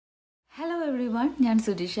everyone, I am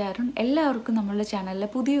Sujisha Arun. എല്ലാവർക്കും നമ്മുടെ ചാനലിലെ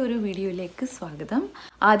പുതിയൊരു വീഡിയോയിലേക്ക് സ്വാഗതം.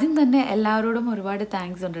 ആദ്യം തന്നെ എല്ലാവരോടും ഒരുപാട്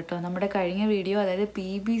താങ്ക്സ് ഉണ്ട് ട്ടോ. നമ്മുടെ കഴിഞ്ഞ വീഡിയോ അതായത്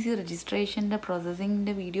PBC രജിസ്ട്രേഷന്റെ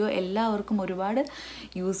പ്രോസസിംഗിന്റെ വീഡിയോ എല്ലാവർക്കും ഒരുപാട്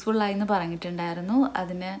യൂസ്ഫുൾ ആയിന്ന് പറഞ്ഞിട്ടുണ്ടായിരുന്നു.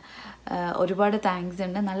 അതിന് ഒരുപാട് താങ്ക്സ്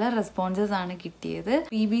ഉണ്ട്. നല്ല റെസ്പോൺസസ് ആണ് കിട്ടിയത്.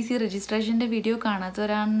 PBC രജിസ്ട്രേഷന്റെ വീഡിയോ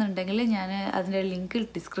കാണാത്തവരാണെന്നുണ്ടെങ്കിൽ ഞാൻ അതിന്റെ ലിങ്ക്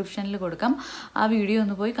ഡിസ്ക്രിപ്ഷനിൽ കൊടുക്കാം. ആ വീഡിയോ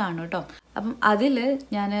ഒന്ന് പോയി കാണൂ ട്ടോ. അപ്പം അതിൽ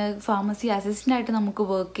ഞാൻ ഫാർമസി അസിസ്റ്റൻ്റ് ആയിട്ട് നമുക്ക്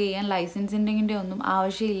വർക്ക് ചെയ്യാൻ ലൈസൻസിൻ്റെ ഒന്നും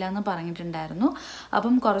ആവശ്യമില്ല എന്ന് പറഞ്ഞിട്ടുണ്ടായിരുന്നു.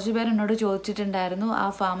 അപ്പം കുറച്ച് പേർ എന്നോട് ചോദിച്ചിട്ടുണ്ടായിരുന്നു ആ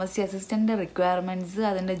ഫാർമസി അസിസ്റ്റൻ്റ് റിക്വയർമെൻറ്റ്സ്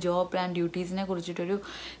അതിൻ്റെ ജോബ് ആൻഡ് ഡ്യൂട്ടീസിനെ കുറിച്ചിട്ടൊരു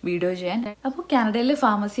വീഡിയോ ചെയ്യാൻ. അപ്പോൾ കാനഡയിലെ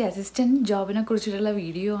ഫാർമസി അസിസ്റ്റൻറ്റ് ജോബിനെ കുറിച്ചിട്ടുള്ള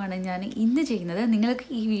വീഡിയോ ആണ് ഞാൻ ഇന്ന് ചെയ്യുന്നത്. നിങ്ങൾക്ക്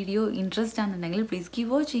ഈ വീഡിയോ ഇൻട്രസ്റ്റ് ആണെന്നുണ്ടെങ്കിൽ പ്ലീസ്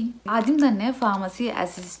കീപ് വാച്ചിങ്. ആദ്യം തന്നെ ഫാർമസി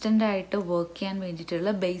അസിസ്റ്റൻ്റ് ആയിട്ട് വർക്ക് ചെയ്യാൻ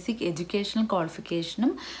വേണ്ടിയിട്ടുള്ള ബേസിക് എഡ്യൂക്കേഷണൽ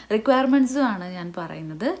ക്വാളിഫിക്കേഷനും റിക്വയർമെൻറ്റ്സും ആണ് ഞാൻ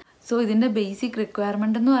പറയുന്നത്. സോ ഇതിൻ്റെ ബേസിക്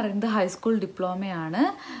റിക്വയർമെൻ്റ് എന്ന് പറയുന്നത് ഹൈസ്കൂൾ ഡിപ്ലോമയാണ്.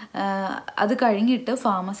 അത് കഴിഞ്ഞിട്ട്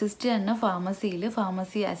ഫാർമസിസ്റ്റ് തന്നെ ഫാർമസിയിൽ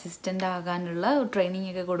ഫാർമസി അസിസ്റ്റൻ്റ് ആകാനുള്ള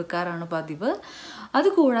ട്രെയിനിങ് ഒക്കെ കൊടുക്കാറാണ് പതിവ്.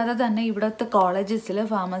 അതുകൂടാതെ തന്നെ ഇവിടുത്തെ കോളേജസിൽ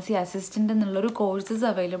ഫാർമസി അസിസ്റ്റൻ്റ് എന്നുള്ളൊരു കോഴ്സസ്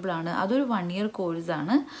അവൈലബിൾ ആണ്. അതൊരു 1 year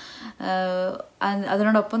കോഴ്സാണ്.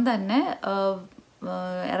 അതിനോടൊപ്പം തന്നെ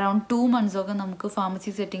അറൗണ്ട് 2 months ഒക്കെ നമുക്ക് ഫാർമസി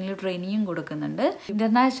സെറ്റിങ്ങിൽ ട്രെയിനിങ്ങും കൊടുക്കുന്നുണ്ട്.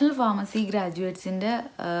 ഇൻ്റർനാഷണൽ ഫാർമസി ഗ്രാജുവേറ്റ്സിൻ്റെ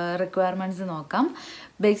റിക്വയർമെൻറ്റ്സ് നോക്കാം.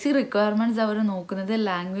 ബേസിക് റിക്വയർമെൻറ്റ്സ് അവർ നോക്കുന്നത്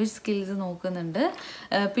ലാംഗ്വേജ് സ്കിൽസ് നോക്കുന്നുണ്ട്.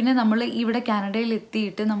 പിന്നെ നമ്മൾ ഇവിടെ കാനഡയിൽ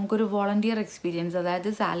എത്തിയിട്ട് നമുക്കൊരു വോളണ്ടിയർ എക്സ്പീരിയൻസ്, അതായത്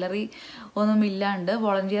സാലറി ഒന്നും ഇല്ലാണ്ട്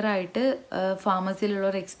വോളണ്ടിയർ ആയിട്ട് ഫാർമസിയിലുള്ള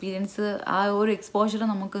ഒരു എക്സ്പീരിയൻസ്, ആ ഒരു എക്സ്പോഷർ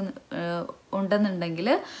നമുക്ക് ഉണ്ടെന്നുണ്ടെങ്കിൽ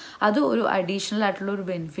അത് ഒരു അഡീഷണൽ ആയിട്ടുള്ള ഒരു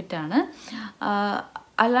ബെനിഫിറ്റാണ്.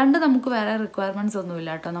 അല്ലാണ്ട് നമുക്ക് വേറെ റിക്വയർമെൻറ്റ്സ്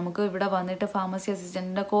ഒന്നുമില്ല കേട്ടോ. നമുക്ക് ഇവിടെ വന്നിട്ട് ഫാർമസി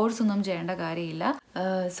അസിസ്റ്റൻറ്റിൻ്റെ കോഴ്സ് ഒന്നും ചെയ്യേണ്ട കാര്യമില്ല.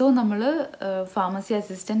 സോ നമ്മൾ ഫാർമസി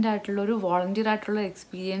അസിസ്റ്റൻ്റ് ആയിട്ടുള്ളൊരു വോളണ്ടിയർ ആയിട്ടുള്ള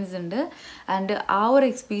എക്സ്പീരിയൻസ് ഉണ്ട്. ആൻഡ് ആ ഒരു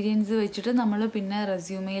എക്സ്പീരിയൻസ് വെച്ചിട്ട് നമ്മൾ പിന്നെ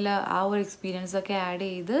റെസ്യൂമെയിൽ ആ ഒരു എക്സ്പീരിയൻസ് ഒക്കെ ആഡ്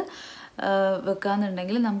ചെയ്ത്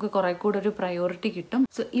വെക്കാന്നുണ്ടെങ്കിൽ നമുക്ക് കുറേ കൂടെ ഒരു പ്രയോറിറ്റി കിട്ടും.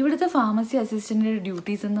 സോ ഇവിടുത്തെ ഫാർമസി അസിസ്റ്റൻ്റിൻ്റെ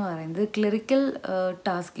ഡ്യൂട്ടീസ് എന്ന് പറയുന്നത് ക്ലറിക്കൽ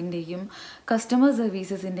ടാസ്കിൻ്റെയും കസ്റ്റമർ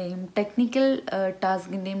സർവീസസിൻ്റെയും ടെക്നിക്കൽ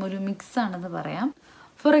ടാസ്കിൻ്റെയും ഒരു മിക്സ് ആണെന്ന് പറയാം.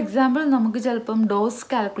 ഫോർ എക്സാമ്പിൾ നമുക്ക് ചിലപ്പം ഡോസ്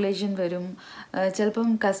കാൽക്കുലേഷൻ വരും, ചിലപ്പം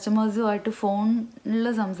കസ്റ്റമേഴ്സുമായിട്ട് ഫോണിൽ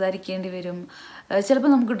സംസാരിക്കേണ്ടി വരും,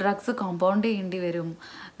 ചിലപ്പോൾ നമുക്ക് ഡ്രഗ്സ് കോമ്പൗണ്ട് ചെയ്യേണ്ടി വരും.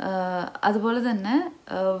 അതുപോലെ തന്നെ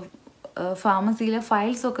ഫാർമസിയിലെ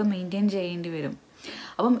ഫയൽസൊക്കെ മെയിൻറ്റെയിൻ ചെയ്യേണ്ടി വരും.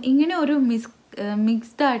 അപ്പം ഇങ്ങനെ ഒരു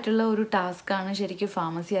മിക്സ്ഡ് ആയിട്ടുള്ള ഒരു ടാസ്ക്കാണ് ശരിക്കും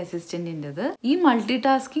ഫാർമസി അസിസ്റ്റൻറ്റിൻ്റെത്. ഈ മൾട്ടി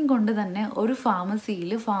ടാസ്കിങ് കൊണ്ട് തന്നെ ഒരു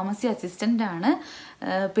ഫാർമസിയിൽ ഫാർമസി അസിസ്റ്റൻ്റ് ആണ്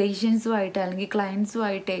പേഷ്യൻസുമായിട്ട് അല്ലെങ്കിൽ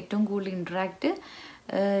ക്ലയൻസുമായിട്ട് ഏറ്റവും കൂടുതൽ ഇൻട്രാക്ട്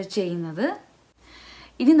ചെയ്യുന്നത്.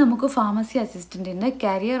 ഇനി നമുക്ക് ഫാർമസി അസിസ്റ്റൻറ്റിൻ്റെ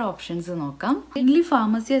കരിയർ ഓപ്ഷൻസ് നോക്കാം. മെയിൻലി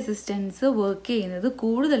ഫാർമസി അസിസ്റ്റൻസ് വർക്ക് ചെയ്യുന്നത്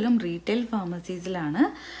കൂടുതലും റീറ്റെയിൽ ഫാർമസീസിലാണ്.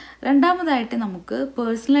 രണ്ടാമതായിട്ട് നമുക്ക്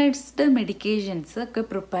പേഴ്സണലൈസ്ഡ് മെഡിക്കേഷൻസ് ഒക്കെ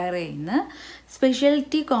പ്രിപ്പയർ ചെയ്യുന്ന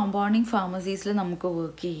സ്പെഷ്യാലിറ്റി കോമ്പൗണ്ടിങ് ഫാർമസീസിൽ നമുക്ക്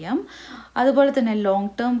വർക്ക് ചെയ്യാം. അതുപോലെ തന്നെ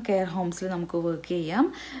ലോങ് ടേം കെയർ ഹോംസിൽ നമുക്ക് വർക്ക് ചെയ്യാം.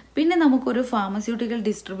 പിന്നെ നമുക്കൊരു ഫാർമസ്യൂട്ടിക്കൽ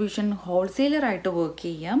ഡിസ്ട്രിബ്യൂഷൻ ഹോൾസെയിലറായിട്ട് വർക്ക്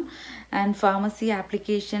ചെയ്യാം. And pharmacy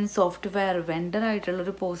application software vendor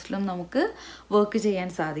ആയിട്ടുള്ളൊരു പോസ്റ്റിലും നമുക്ക് വർക്ക് ചെയ്യാൻ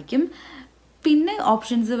സാധിക്കും. പിന്നെ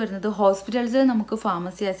ഓപ്ഷൻസ് വരുന്നത് ഹോസ്പിറ്റൽസിൽ നമുക്ക്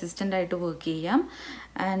ഫാർമസി അസിസ്റ്റൻ്റ് ആയിട്ട് വർക്ക് ചെയ്യാം.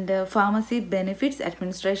 And pharmacy benefits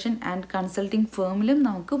administration and consulting ഫേമിലും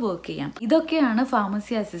നമുക്ക് വർക്ക് ചെയ്യാം. ഇതൊക്കെയാണ്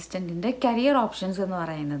ഫാർമസി അസിസ്റ്റൻറ്റിൻ്റെ കരിയർ ഓപ്ഷൻസ് എന്ന്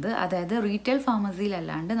പറയുന്നത്. അതായത് റീറ്റെയിൽ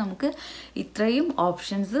ഫാർമസിയിലല്ലാണ്ട് നമുക്ക് ഇത്രയും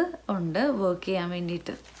ഓപ്ഷൻസ് ഉണ്ട് വർക്ക് ചെയ്യാൻ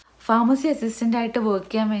വേണ്ടിയിട്ട്. ഫാർമസി അസിസ്റ്റൻ്റ് ആയിട്ട് വർക്ക്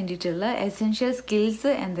ചെയ്യാൻ വേണ്ടിയിട്ടുള്ള എസെൻഷ്യൽ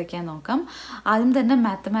സ്കിൽസ് എന്തൊക്കെയാണെന്ന് നോക്കാം. ആദ്യം തന്നെ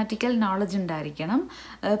മാത്തമാറ്റിക്കൽ നോളജ് ഉണ്ടായിരിക്കണം.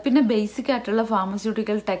 പിന്നെ ബേസിക് ആയിട്ടുള്ള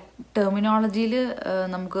ഫാർമസ്യൂട്ടിക്കൽ ടെർമിനോളജിയിൽ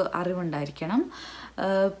നമുക്ക് അറിവുണ്ടായിരിക്കണം.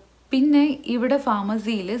 പിന്നെ ഇവിടെ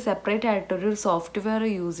ഫാർമസിയിൽ സെപ്പറേറ്റ് ആയിട്ടൊരു സോഫ്റ്റ്വെയർ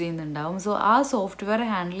യൂസ് ചെയ്യുന്നുണ്ടാവും. സോ ആ സോഫ്റ്റ്വെയർ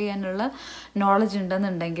ഹാൻഡിൽ ചെയ്യാനുള്ള നോളജ്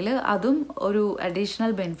ഉണ്ടെന്നുണ്ടെങ്കിൽ അതും ഒരു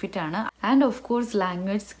additional ബെനിഫിറ്റാണ്. And of course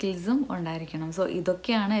language സ്കിൽസും ഉണ്ടായിരിക്കണം. സോ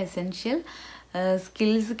ഇതൊക്കെയാണ് എസെൻഷ്യൽ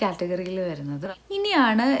സ്കിൽസ് കാറ്റഗറിയിൽ വരുന്നത്.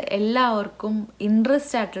 ഇനിയാണ് എല്ലാവർക്കും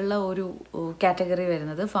ഇൻട്രസ്റ്റ് ആയിട്ടുള്ള ഒരു കാറ്റഗറി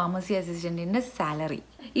വരുന്നത് ഫാർമസി അസിസ്റ്റൻറ്റിൻ്റെ സാലറി.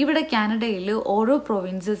 ഇവിടെ കാനഡയിൽ ഓരോ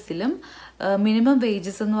പ്രൊവിൻസസിലും മിനിമം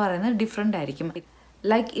വേജസ് എന്ന് പറയുന്നത് ഡിഫറെൻ്റ് ആയിരിക്കും.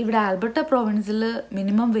 ലൈക്ക് ഇവിടെ ആൽബർട്ട പ്രൊവിൻസിൽ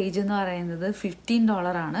മിനിമം വേജ് എന്ന് പറയുന്നത്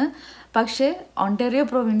 $15 ആണ്. പക്ഷേ ഒണ്ടാരിയോ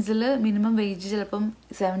പ്രൊവിൻസിൽ മിനിമം വേജ് ചിലപ്പം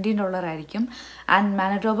 $17 ആയിരിക്കും. ആൻഡ്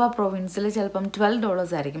മാനിറ്റോബ പ്രൊവിൻസിൽ ചിലപ്പം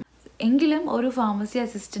 $12 ആയിരിക്കും. എങ്കിലും ഒരു pharmacy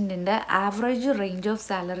അസിസ്റ്റൻറ്റിൻ്റെ average range of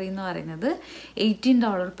salary എന്ന് പറയുന്നത്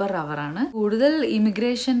 $18 per hour ആണ്. കൂടുതൽ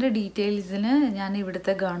ഇമിഗ്രേഷൻ്റെ ഡീറ്റെയിൽസിന് ഞാൻ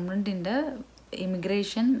ഇവിടുത്തെ ഗവൺമെൻറ്റിൻ്റെ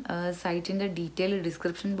ഇമിഗ്രേഷൻ സൈറ്റിൻ്റെ ഡീറ്റെയിൽ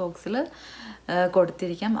ഡിസ്ക്രിപ്ഷൻ ബോക്സിൽ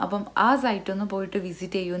കൊടുത്തിരിക്കാം. അപ്പം ആ സൈറ്റ് ഒന്ന് പോയിട്ട്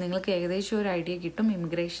വിസിറ്റ് ചെയ്യൂ. നിങ്ങൾക്ക് ഏകദേശം ഒരു ഐഡിയ കിട്ടും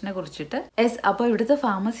ഇമിഗ്രേഷനെ കുറിച്ചിട്ട്. അപ്പോൾ ഇവിടുത്തെ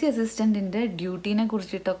ഫാർമസി അസിസ്റ്റൻറ്റിൻ്റെ ഡ്യൂട്ടീനെ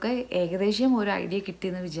കുറിച്ചിട്ടൊക്കെ ഏകദേശം ഒരു ഐഡിയ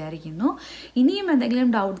കിട്ടിയെന്ന് വിചാരിക്കുന്നു. ഇനിയും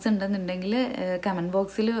എന്തെങ്കിലും ഡൗട്ട്സ് ഉണ്ടെന്നുണ്ടെങ്കിൽ കമൻറ്റ്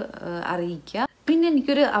ബോക്സിൽ അറിയിക്കുക. പിന്നെ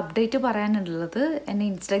എനിക്കൊരു അപ്ഡേറ്റ് പറയാനുള്ളത്, എന്നെ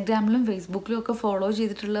ഇൻസ്റ്റാഗ്രാമിലും ഫേസ്ബുക്കിലും ഒക്കെ ഫോളോ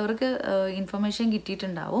ചെയ്തിട്ടുള്ളവർക്ക് ഇൻഫർമേഷൻ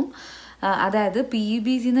കിട്ടിയിട്ടുണ്ടാവും. അതായത്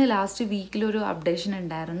PEBCന്ന് ലാസ്റ്റ് വീക്കിലൊരു അപ്ഡേഷൻ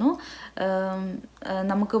ഉണ്ടായിരുന്നു.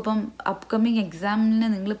 നമുക്കിപ്പം അപ്കമിങ് എക്സാമിന്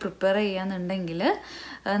നിങ്ങൾ പ്രിപ്പയർ ചെയ്യാന്നുണ്ടെങ്കിൽ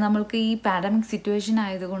നമ്മൾക്ക് ഈ പാൻഡമിക് സിറ്റുവേഷൻ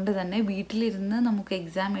ആയതുകൊണ്ട് തന്നെ വീട്ടിലിരുന്ന് നമുക്ക്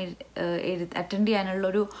എക്സാം അറ്റൻഡ്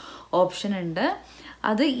ചെയ്യാനുള്ളൊരു ഓപ്ഷൻ ഉണ്ട്.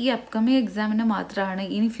 അത് ഈ അപ്കമിങ് എക്സാമിന് മാത്രമാണ്.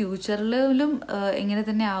 ഇനി ഫ്യൂച്ചറിലും എങ്ങനെ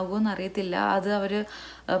തന്നെ ആകുമെന്ന് അറിയത്തില്ല. അത് അവർ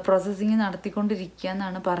പ്രോസസ്സിങ് നടത്തിക്കൊണ്ടിരിക്കുക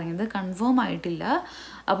എന്നാണ് പറയുന്നത്, കൺഫേം ആയിട്ടില്ല.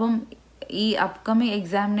 അപ്പം ഈ അപ്കമിങ്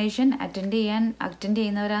എക്സാമിനേഷൻ അറ്റൻഡ്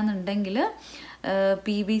ചെയ്യുന്നവരാണെന്നുണ്ടെങ്കിൽ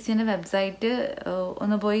PEBCൻ്റെ വെബ്സൈറ്റ്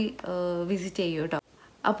ഒന്ന് പോയി വിസിറ്റ് ചെയ്യൂ കേട്ടോ.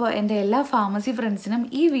 അപ്പോൾ എൻ്റെ എല്ലാ ഫാർമസി ഫ്രണ്ട്സിനും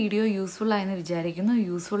ഈ വീഡിയോ യൂസ്ഫുൾ ആയെന്ന് വിചാരിക്കുന്നു.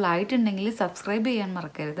 യൂസ്ഫുൾ ആയിട്ടുണ്ടെങ്കിൽ സബ്സ്ക്രൈബ് ചെയ്യാൻ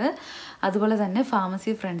മറക്കരുത്. അതുപോലെ തന്നെ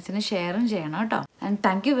ഫാർമസി ഫ്രണ്ട്സിന് ഷെയറും ചെയ്യണം കേട്ടോ. And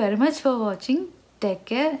thank you very much for watching. Take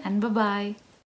care and by.